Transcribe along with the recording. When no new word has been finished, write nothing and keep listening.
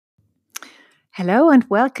Hello and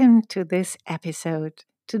welcome to this episode.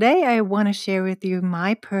 Today, I want to share with you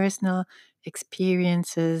my personal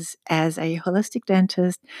experiences as a holistic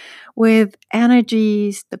dentist with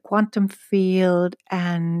energies, the quantum field,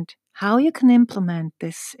 and how you can implement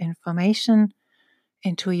this information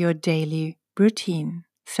into your daily routine.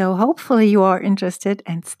 So, hopefully, you are interested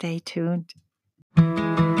and stay tuned.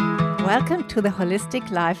 Welcome to the Holistic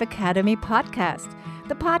Life Academy podcast,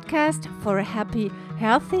 the podcast for a happy,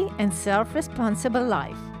 healthy, and self responsible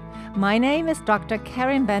life. My name is Dr.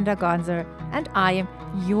 Karin Bender-Gonzer, and I am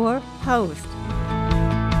your host.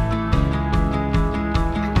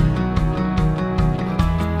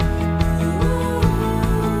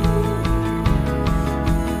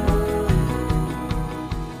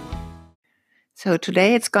 So,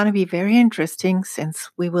 today it's going to be very interesting since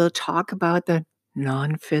we will talk about the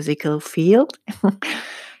non-physical field.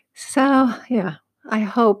 I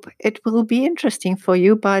hope it will be interesting for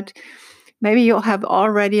you, but maybe you have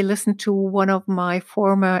already listened to one of my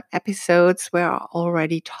former episodes where I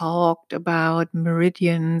already talked about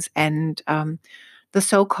meridians and the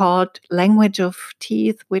so-called language of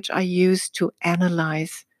teeth, which I use to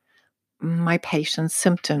analyze my patients'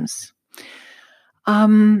 symptoms.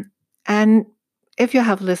 And if you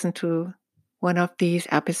have listened to one of these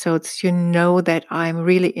episodes, you know that I'm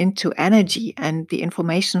really into energy and the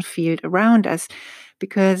information field around us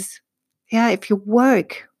because, if you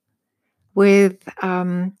work with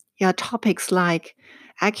topics like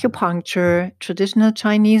acupuncture, traditional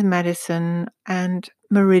Chinese medicine, and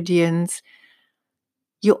meridians,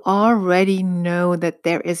 you already know that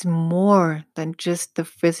there is more than just the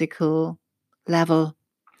physical level,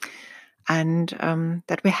 and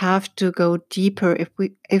that we have to go deeper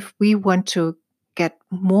if we want to get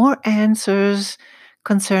more answers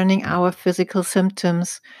concerning our physical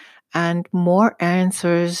symptoms and more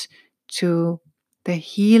answers to the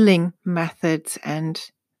healing methods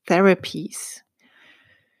and therapies.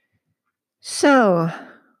 So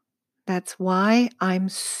that's why I'm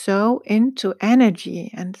so into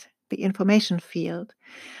energy and the information field.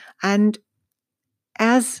 And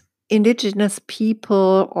as indigenous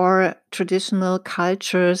people or traditional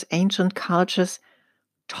cultures, ancient cultures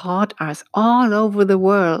taught us all over the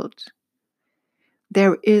world,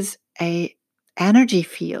 there is a energy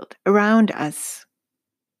field around us.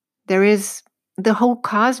 There is the whole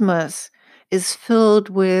cosmos is filled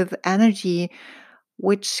with energy,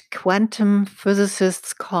 which quantum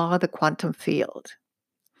physicists call the quantum field.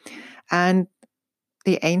 And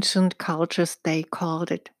the ancient cultures, they called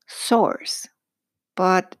it source.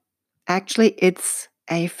 But actually, it's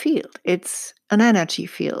a field. It's an energy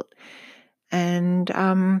field. And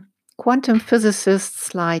quantum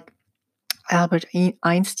physicists like Albert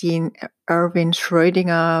Einstein, Erwin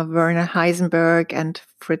Schrödinger, Werner Heisenberg, and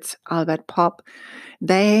Fritz Albert Popp,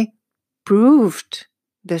 they proved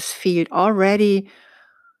this field already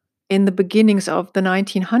in the beginnings of the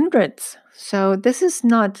 1900s. So this is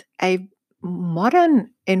not a modern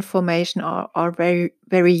information or very,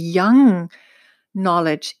 very young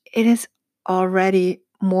knowledge. It is already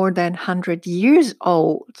more than 100 years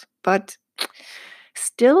old, but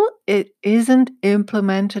still it isn't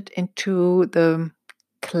implemented into the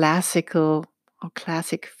classic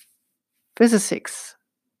physics.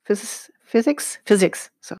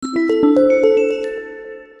 So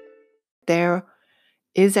there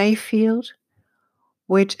is a field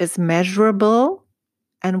which is measurable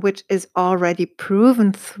and which is already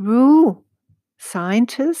proven through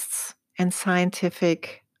scientists and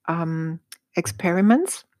scientific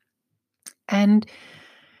experiments. And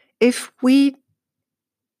if we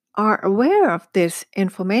are aware of this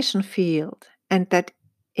information field and that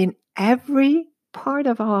in every part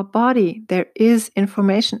of our body there is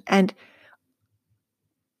information and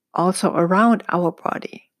also around our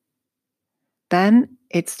body, then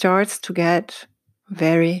it starts to get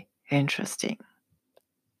very interesting.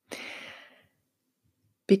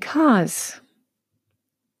 Because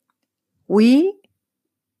we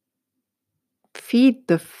feed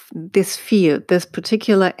this field, this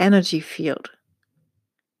particular energy field,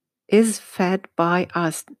 is fed by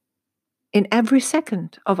us in every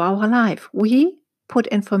second of our life. We put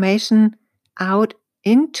information out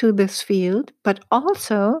into this field, but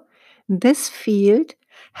also this field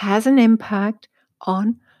has an impact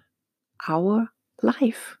on our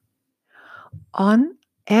life, on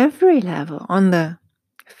every level, on the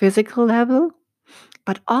physical level,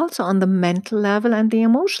 but also on the mental level and the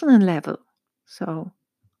emotional level. So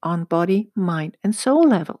on body, mind, and soul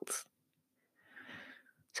levels.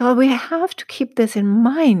 So we have to keep this in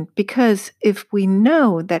mind, because if we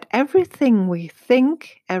know that everything we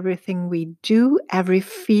think, everything we do, every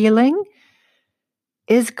feeling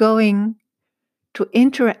is going to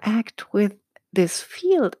interact with this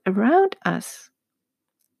field around us,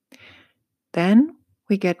 then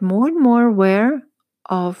we get more and more aware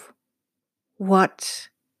of what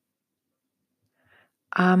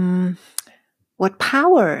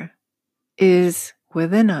power is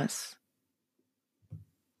within us.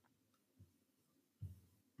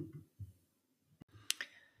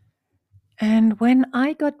 And when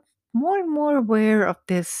I got more and more aware of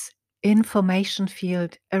this information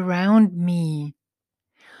field around me,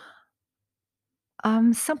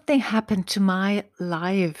 something happened to my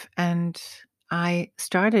life, and I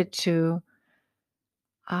started to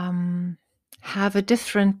have a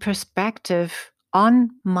different perspective on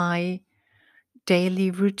my daily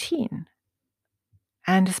routine,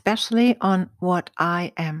 and especially on what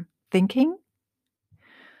I am thinking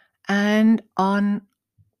and on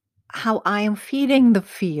how I am feeding the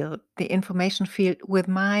field, the information field, with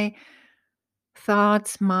my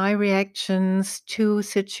thoughts, my reactions to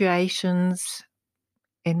situations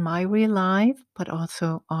in my real life, but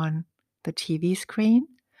also on the TV screen,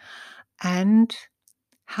 and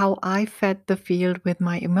how I fed the field with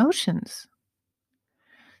my emotions.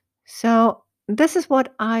 So, this is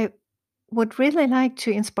what I would really like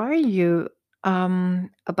to inspire you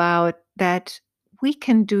about, that we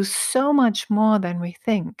can do so much more than we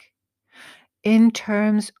think in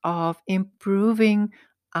terms of improving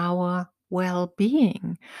our well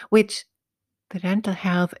being, which the dental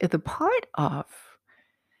health is a part of.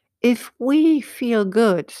 If we feel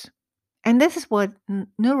good, and this is what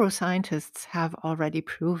neuroscientists have already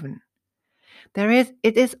proven, it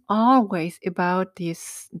is always about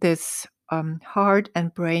this heart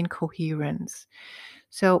and brain coherence.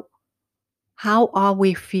 So, how are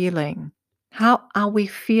we feeling? How are we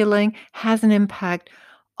feeling has an impact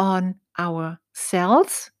on our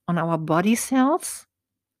cells, on our body cells.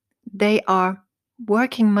 They are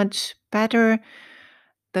working much better.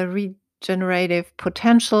 The regenerative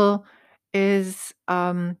potential is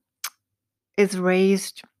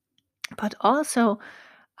raised, but also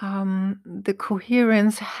the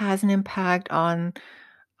coherence has an impact on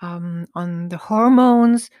the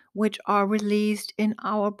hormones which are released in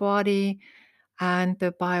our body and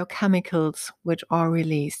the biochemicals which are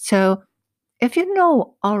released. So if you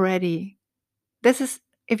know already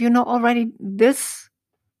if you know already this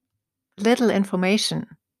little information,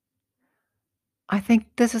 I think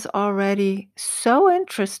this is already so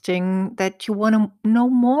interesting that you want to know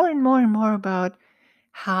more and more and more about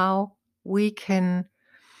how we can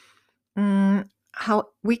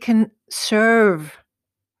serve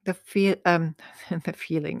the feel the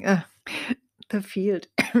feeling the field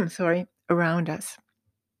sorry, around us.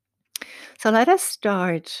 So let us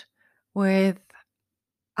start with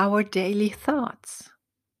our daily thoughts.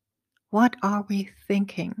 What are we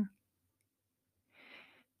thinking?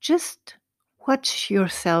 Just watch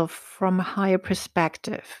yourself from a higher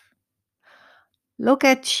perspective. Look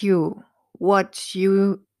at you, what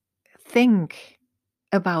you think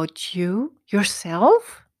about you,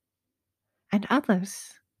 yourself, and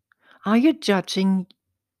others. Are you judging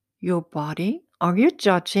your body? Are you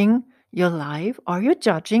judging your life? Are you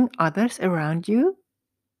judging others around you?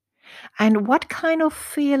 And what kind of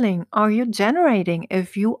feeling are you generating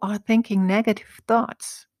if you are thinking negative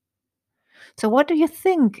thoughts? So, what do you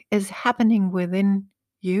think is happening within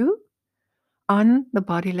you on the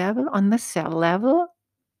body level, on the cell level,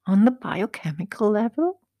 on the biochemical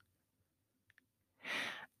level?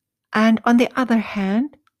 And on the other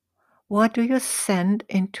hand, what do you send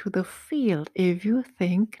into the field if you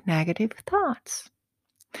think negative thoughts?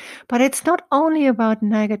 But it's not only about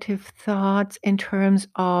negative thoughts in terms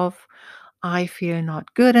of I feel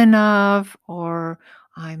not good enough or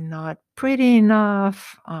I'm not pretty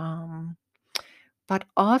enough, but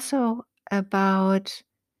also about,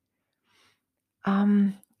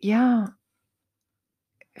 yeah,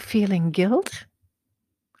 feeling guilt.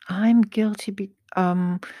 I'm guilty.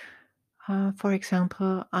 For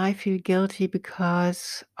example, I feel guilty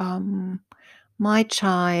because my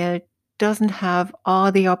child doesn't have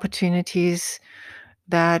all the opportunities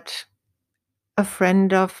that a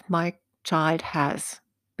friend of my child has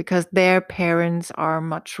because their parents are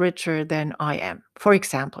much richer than I am. For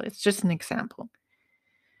example, it's just an example.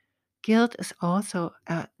 Guilt is also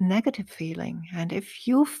a negative feeling. And if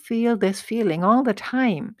you feel this feeling all the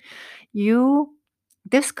time, you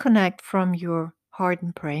disconnect from your heart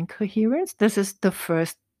and brain coherence. This is the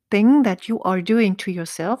first thing that you are doing to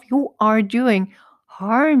yourself. You are doing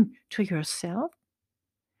harm to yourself.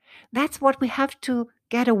 That's what we have to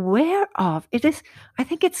get aware of. I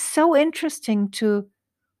think it's so interesting to,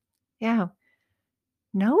 yeah,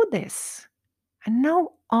 know this and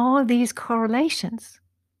know all these correlations.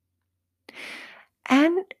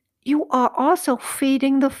 And you are also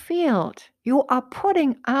feeding the field. You are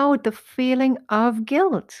putting out the feeling of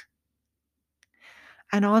guilt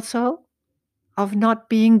and also of not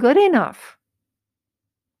being good enough.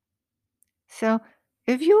 So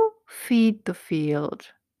if you feed the field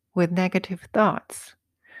with negative thoughts,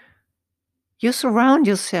 you surround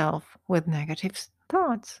yourself with negative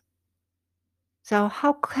thoughts. So,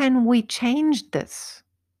 how can we change this?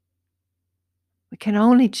 We can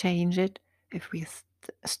only change it if we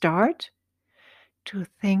start to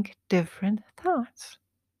think different thoughts.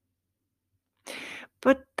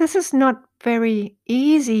 But this is not very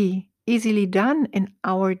easily done in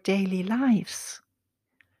our daily lives,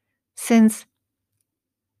 since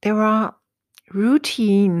there are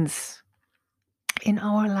routines in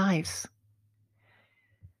our lives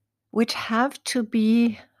which have to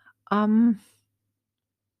be um,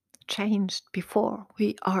 changed before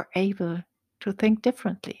we are able to think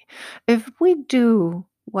differently. If we do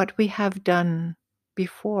what we have done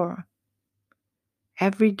before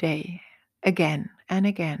every day, again and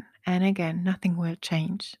again and again, nothing will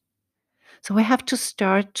change. So we have to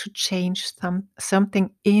start to change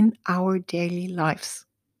something in our daily lives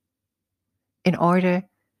in order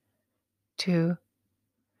to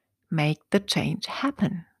make the change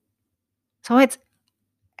happen. So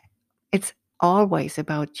it's always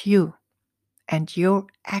about you and your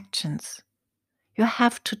actions. You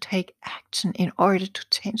have to take action in order to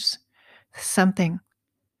change something.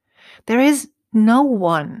 There is no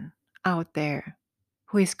one out there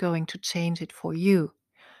who is going to change it for you.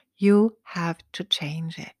 You have to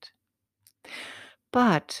change it.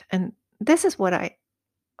 But, and this is what I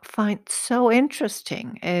find so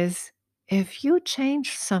interesting, is if you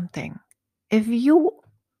change something, if you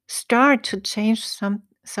start to change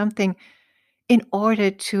something in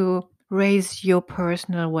order to raise your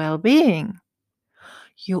personal well-being,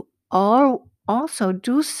 you all also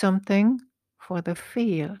do something for the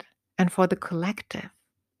field and for the collective.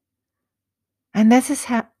 And this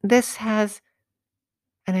has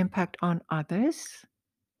an impact on others,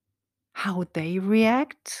 how they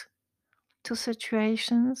react to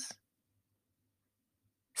situations,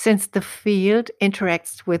 since the field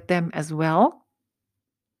interacts with them as well.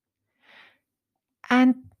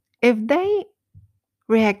 And if they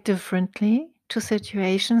react differently to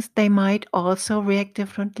situations, they might also react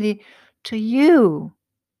differently to you.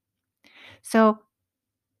 So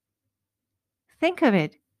think of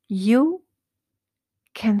it. You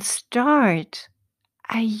can start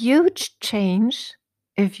a huge change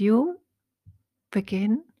if you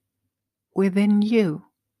begin within you.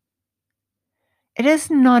 It is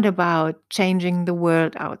not about changing the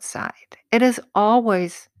world outside. It is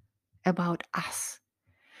always about us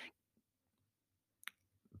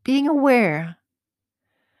being aware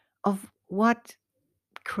of what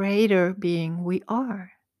creator being we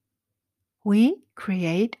are. We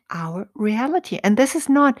create our reality. And this is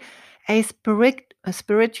not a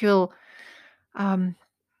spiritual um,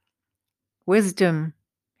 wisdom.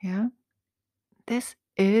 Yeah. This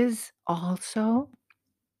is also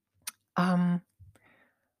um,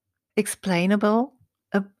 explainable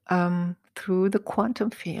through the quantum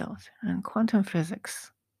field and quantum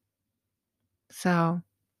physics. So,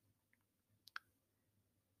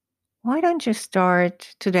 why don't you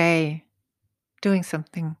start today doing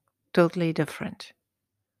something totally different?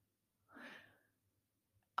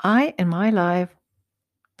 In my life,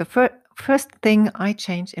 the first thing I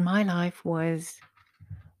changed in my life was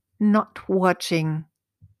not watching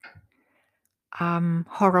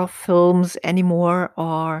horror films anymore,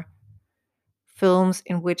 or films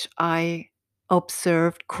in which I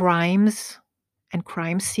observed crimes and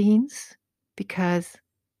crime scenes, because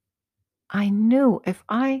I knew if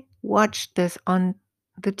I watched this on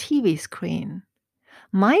the TV screen,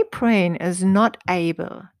 my brain is not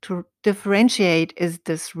able to differentiate, is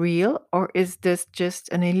this real or is this just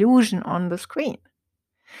an illusion on the screen?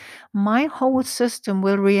 My whole system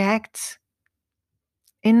will react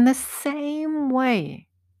in the same way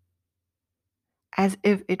as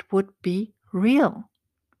if it would be real.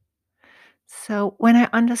 So when I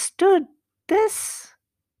understood this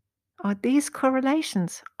or these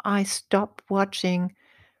correlations, I stopped watching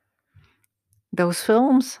those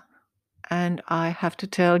films. And I have to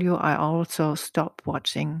tell you, I also stopped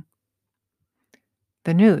watching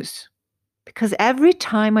the news, because every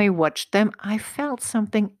time I watched them, I felt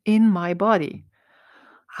something in my body.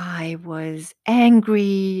 I was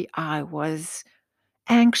angry, I was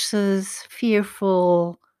anxious,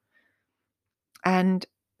 fearful, and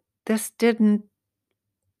this didn't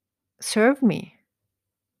serve me.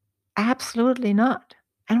 Absolutely not.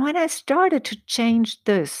 And when I started to change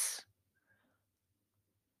this,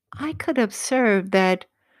 I could observe that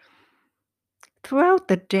throughout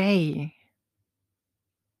the day,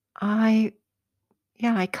 I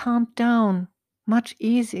I calmed down much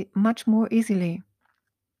more easily.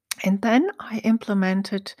 And then I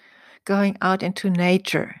implemented going out into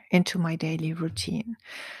nature into my daily routine.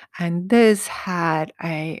 And this had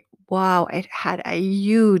it had a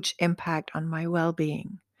huge impact on my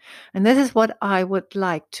well-being. And this is what I would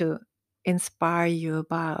like to inspire you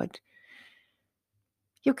about.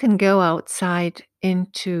 You can go outside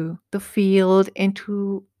into the field,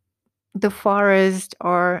 into the forest,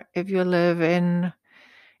 or if you live in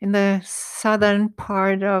the southern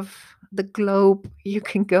part of the globe, you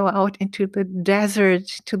can go out into the desert,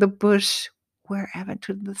 to the bush, wherever,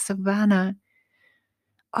 to the savannah,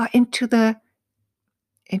 or into the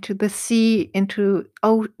sea, into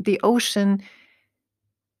the ocean.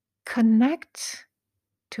 Connect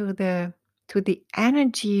to the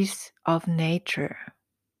energies of nature.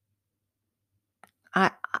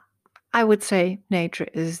 I I would say nature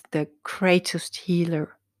is the greatest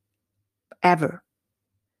healer ever.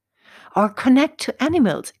 Or connect to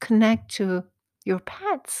animals, connect to your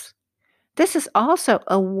pets. This is also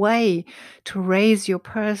a way to raise your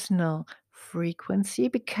personal frequency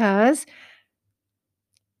because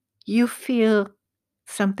you feel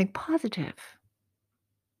something positive.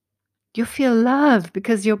 You feel love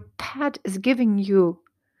because your pet is giving you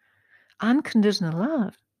unconditional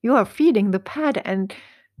love. You are feeding the pet and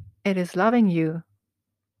it is loving you,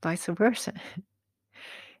 vice versa.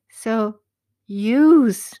 So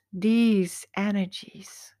use these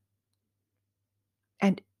energies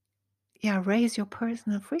and raise your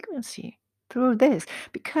personal frequency through this.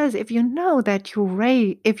 Because if you know that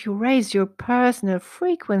if you raise your personal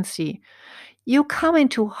frequency, you come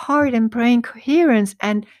into heart and brain coherence,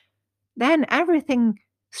 and then everything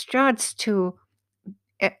starts to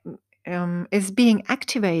uh, is being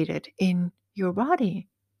activated in your body.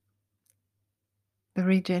 The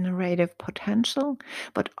regenerative potential,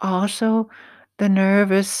 but also the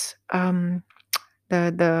nervous, the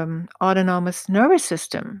autonomous nervous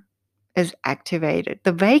system is activated.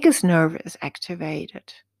 The vagus nerve is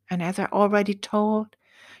activated. And as I already told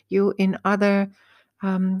you in other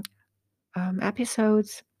um,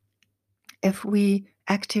 episodes, if we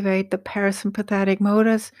activate the parasympathetic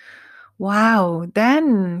motors, wow,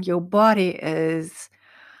 then your body is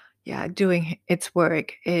doing its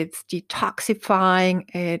work. It's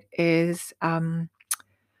detoxifying. It is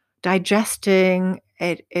digesting.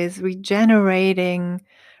 It is regenerating,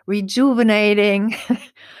 rejuvenating.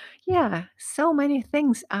 Yeah, so many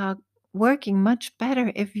things are working much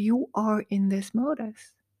better if you are in this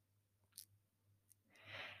modus.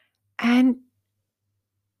 And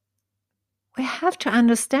we have to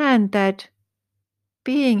understand that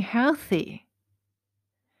being healthy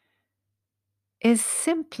is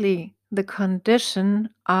simply the condition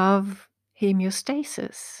of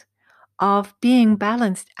homeostasis, of being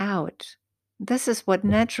balanced out. This is what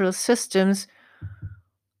natural systems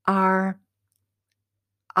are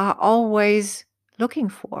always looking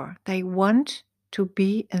for. They want to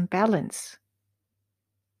be in balance.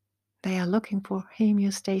 They are looking for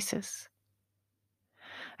homeostasis.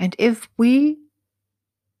 And if we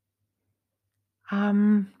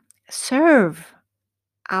serve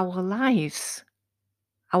our lives,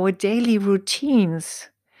 our daily routines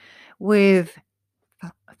with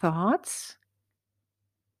thoughts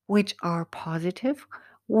which are positive,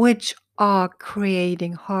 which are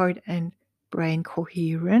creating heart and brain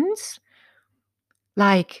coherence,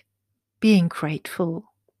 like being grateful.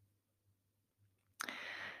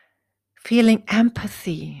 Feeling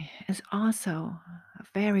empathy is also a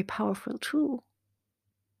very powerful tool.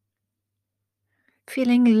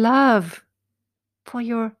 Feeling love for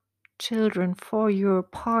your children, for your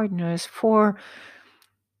partners, for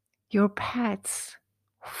your pets,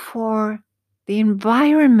 for the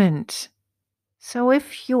environment. So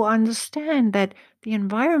if you understand that the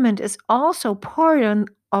environment is also part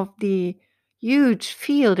of the huge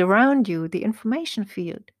field around you, the information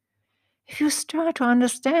field, if you start to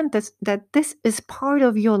understand that this is part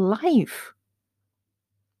of your life,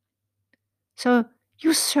 so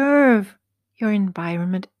you serve your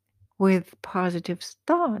environment with positive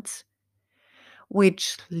thoughts,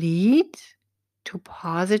 which lead to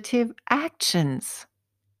positive actions.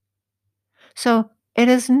 So it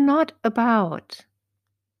is not about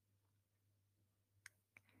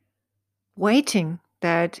waiting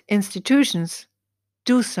that institutions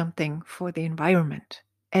do something for the environment.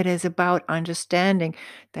 It is about understanding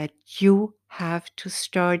that you have to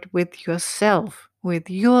start with yourself, with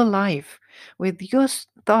your life, with your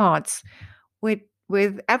thoughts, with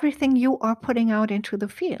everything you are putting out into the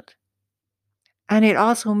field. And it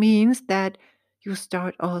also means that you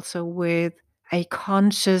start also with a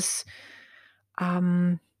conscious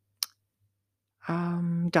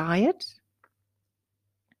diet.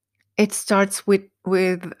 It starts with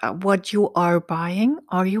what you are buying.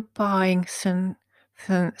 Are you buying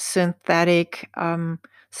synthetic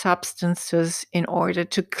substances in order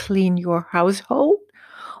to clean your household?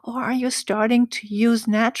 Or are you starting to use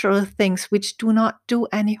natural things which do not do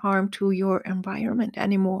any harm to your environment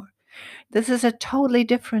anymore? This is a totally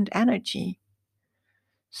different energy.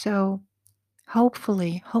 So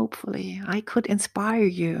hopefully, I could inspire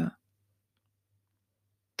you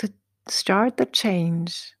to start the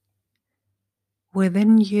change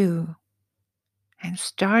within you and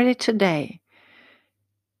start it today.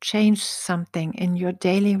 Change something in your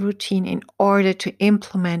daily routine in order to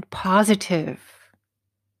implement positive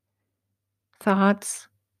thoughts,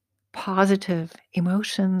 positive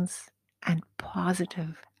emotions, and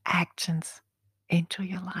positive actions into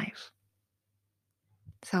your life.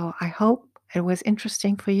 So I hope it was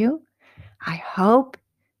interesting for you. I hope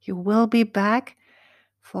you will be back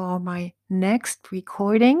for my next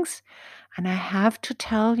recordings. And I have to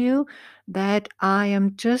tell you that I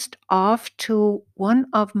am just off to one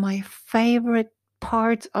of my favorite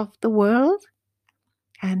parts of the world.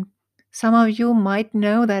 And some of you might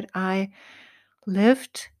know that I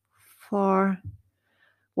lived for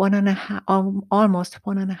almost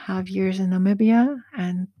 1.5 years in Namibia.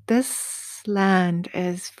 And this land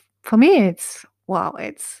is, for me, it's wow,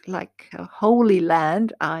 it's like a holy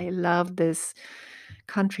land. I love this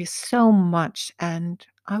country so much. And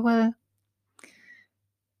I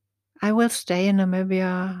will stay in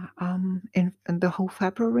Namibia in the whole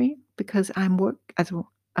February because I'm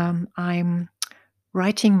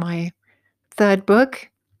writing my third book,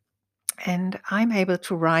 and I'm able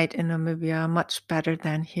to write in Namibia much better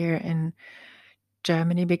than here in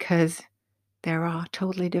Germany because there are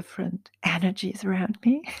totally different energies around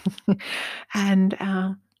me. And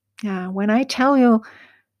yeah, when I tell you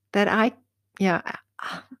that I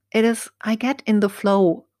get in the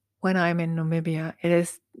flow when I'm in Namibia. It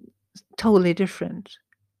is totally different.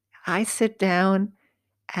 I sit down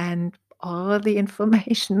and all the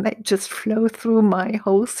information they just flow through my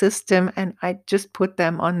whole system, and I just put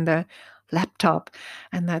them on the laptop.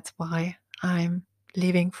 And that's why I'm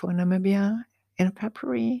leaving for Namibia in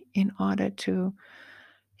February in order to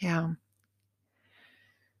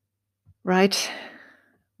write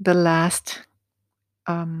the last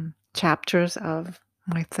chapters of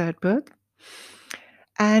my third book.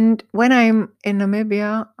 And when I'm in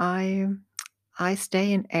Namibia, I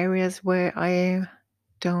stay in areas where I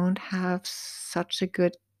don't have such a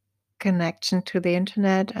good connection to the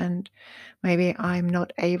internet, and maybe I'm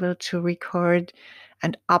not able to record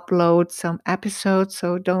and upload some episodes.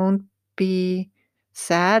 So don't be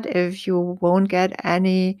sad if you won't get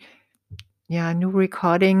any new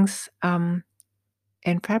recordings in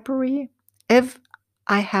February. If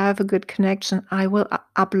I have a good connection, I will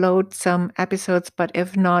upload some episodes, but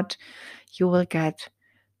if not, you will get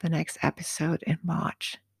the next episode in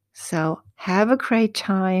March. So have a great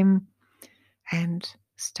time and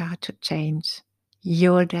start to change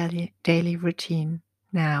your daily routine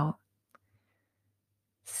now.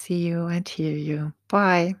 See you and hear you.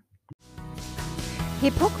 Bye.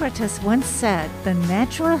 Hippocrates once said, "The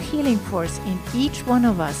natural healing force in each one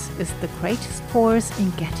of us is the greatest force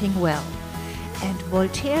in getting well." And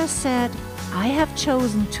Voltaire said, "I have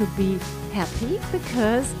chosen to be happy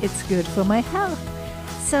because it's good for my health."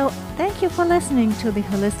 So thank you for listening to the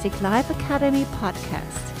Holistic Life Academy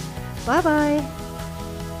podcast. Bye-bye.